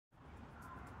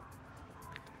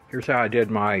Here's how I did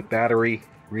my battery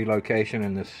relocation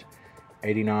in this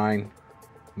 89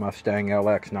 Mustang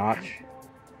LX notch.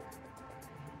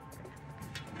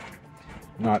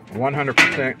 Not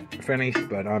 100% finished,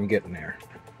 but I'm getting there.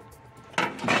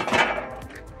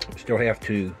 Still have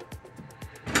to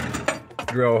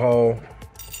drill a hole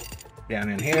down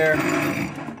in here.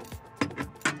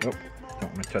 Oh,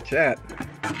 don't want to touch that.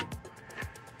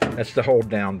 That's the hold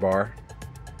down bar.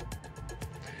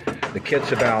 The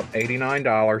kit's about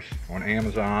 $89 on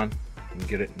Amazon. You can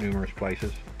get it numerous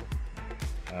places.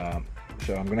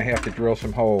 So I'm going to have to drill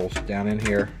some holes down in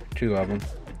here, 2 of them,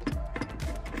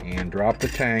 and drop the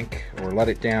tank, or let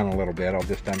it down a little bit. I'll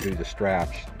just undo the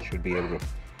straps. Should be able to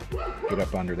get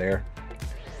up under there.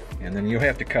 And then you'll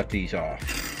have to cut these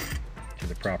off to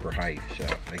the proper height. So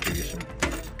they give you some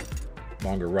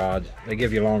longer rods. They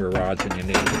give you longer rods than you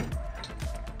need.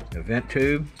 The vent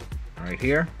tube right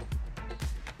here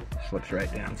slips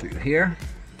right down through here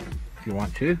if you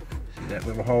want to. See that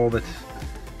little hole that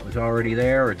was already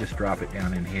there, or just drop it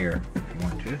down in here if you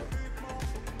want to.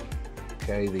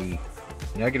 Okay, the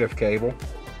negative cable,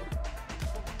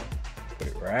 put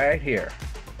it right here.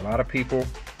 A lot of people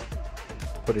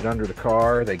put it under the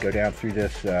car. They go down through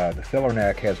this, the filler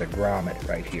neck has a grommet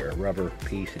right here, a rubber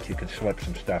piece that you can slip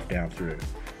some stuff down through.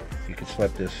 You can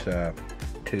slip this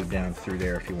tube down through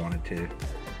there if you wanted to.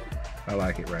 I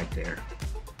like it right there.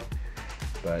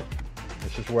 But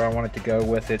this is where I want it to go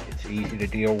with it. It's easy to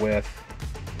deal with,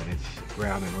 and it's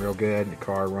grounding real good. The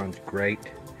car runs great.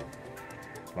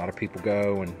 A lot of people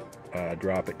go and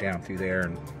drop it down through there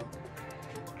and,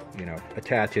 you know,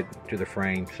 attach it to the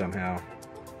frame somehow.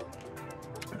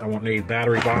 I want the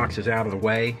battery boxes out of the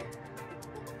way.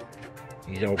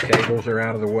 These old cables are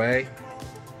out of the way.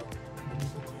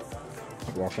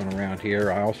 Walking around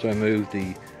here, I also moved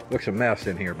the, looks a mess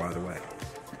in here by the way,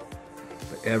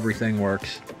 but everything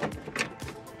works.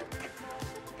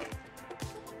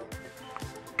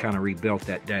 Kind of rebuilt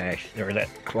that dash, or that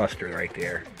cluster right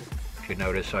there. If you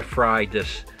notice, I fried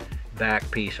this back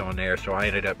piece on there, so I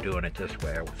ended up doing it this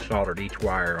way. I soldered each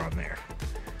wire on there,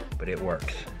 but it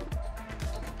works.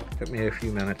 Took me a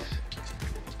few minutes.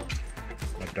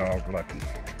 My dog lucky.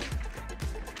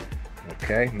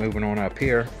 Okay, moving on up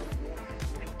here.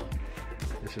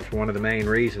 This is one of the main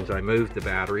reasons I moved the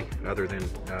battery, other than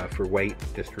for weight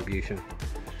distribution.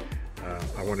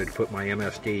 I wanted to put my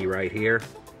MSD right here.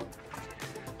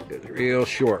 It's real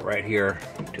short right here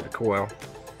to the coil.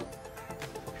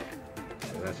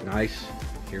 So that's nice.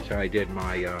 Here's how I did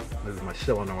my, moved my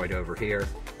solenoid over here.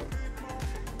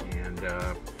 And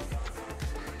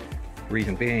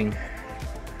reason being,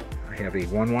 I have a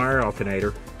 1-wire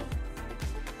alternator.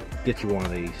 Get you one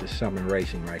of these. This is Summon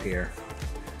Racing right here.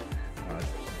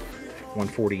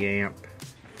 140 amp,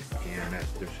 and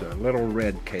there's a little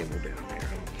red cable down there.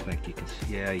 I don't think you can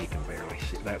see. Yeah, you can barely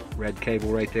see that red cable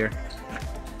right there,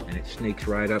 and it sneaks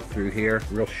right up through here,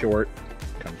 real short,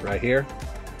 comes right here.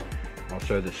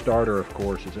 Also the starter, of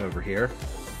course, is over here.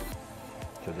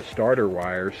 So the starter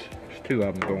wires, there's 2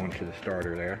 of them going to the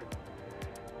starter there,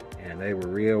 and they were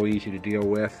real easy to deal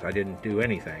with. I didn't do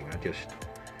anything. I just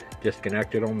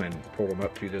disconnected them and pulled them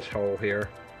up through this hole here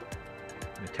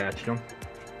and attached them.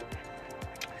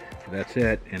 That's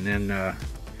it. And then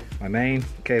my main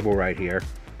cable right here,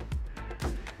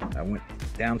 I went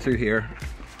down through here.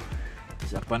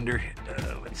 It's up under,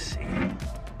 let's see.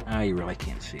 You really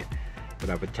can't see it, but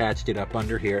I've attached it up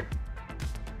under here.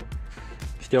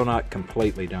 Still not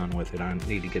completely done with it. I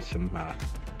need to get some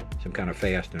kind of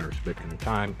fasteners, but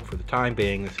for the time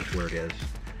being, this is where it is.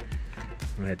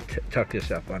 I'm going to tuck this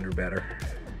up under better.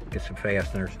 Get some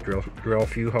fasteners. Drill a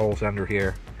few holes under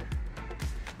here.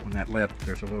 On that lip,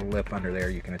 there's a little lip under there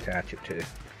you can attach it to.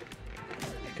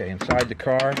 Okay, inside the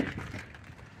car.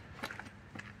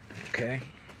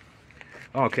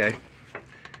 Okay.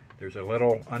 There's a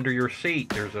little, under your seat,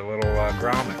 there's a little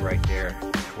grommet right there.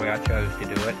 That's the way I chose to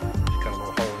do it. Just cut a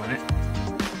little hole in it.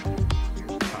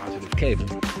 Here's the positive cable.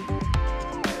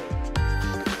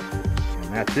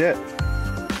 And that's it.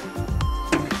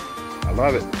 I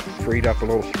love it. Freed up a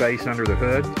little space under the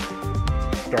hood.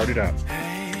 Start it up.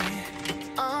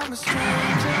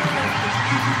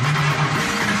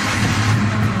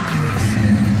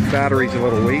 Battery's a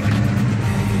little weak.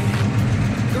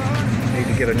 Need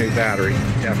to get a new battery,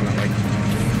 definitely.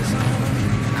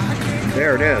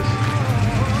 There it is.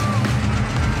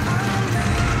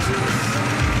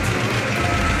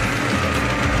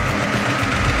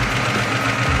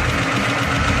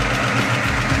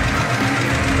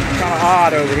 It's kind of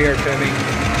odd over here to me.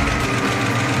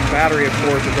 Battery, of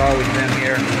course, has always been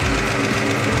here.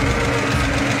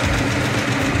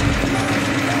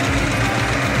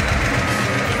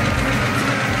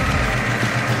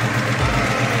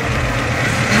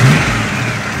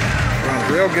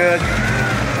 good.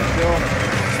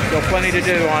 Still plenty to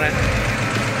do on it,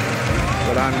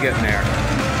 but I'm getting there.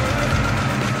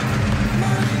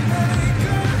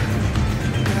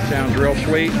 Sounds real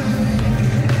sweet.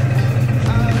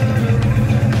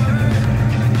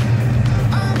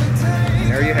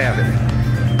 And there you have it.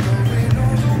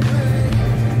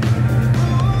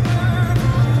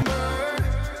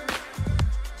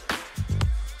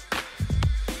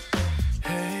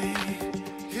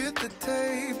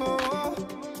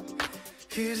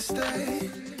 Here to stay,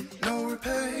 no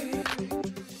repay.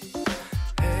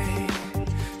 Hey,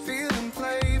 feeling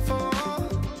playful,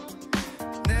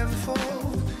 never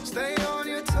fall, stay on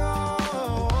your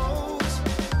toes.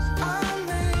 I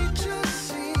may just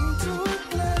seem to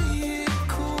play it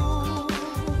cool.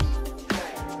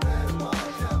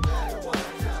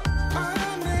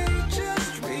 I may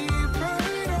just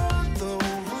rewrite all the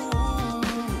rules.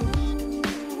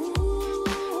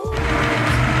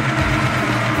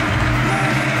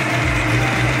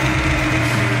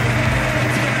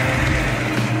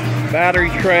 Battery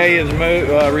tray is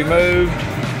removed.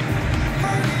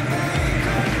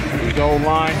 These old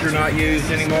lines are not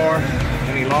used anymore,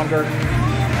 any longer.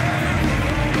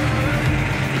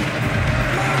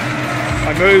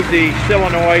 I moved the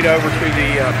solenoid over to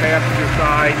the passenger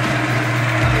side.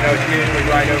 You know, it's usually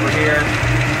right over here.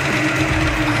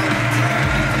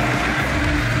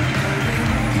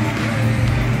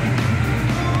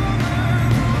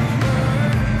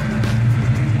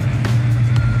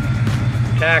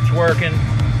 Tach's working,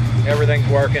 everything's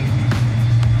working.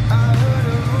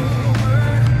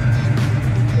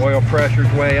 Oil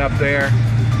pressure's way up there.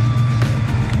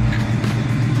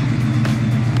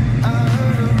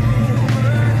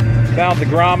 Found the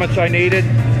grommets I needed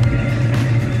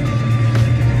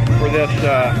for this,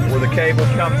 where the cables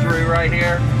come through right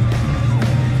here.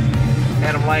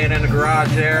 Had them laying in the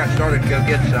garage there. I started to go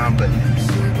get some, but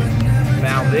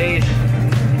found these,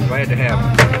 so I had to have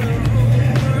them.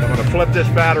 I'm going to flip this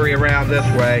battery around this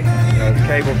way. The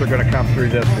cables are going to come through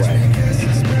this way.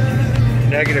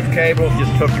 Negative cable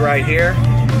just hooked right here.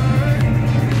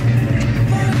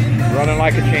 Running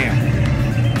like a champ.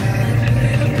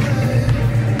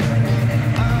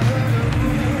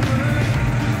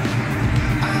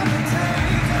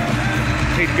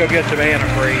 Need to go get some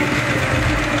antifreeze.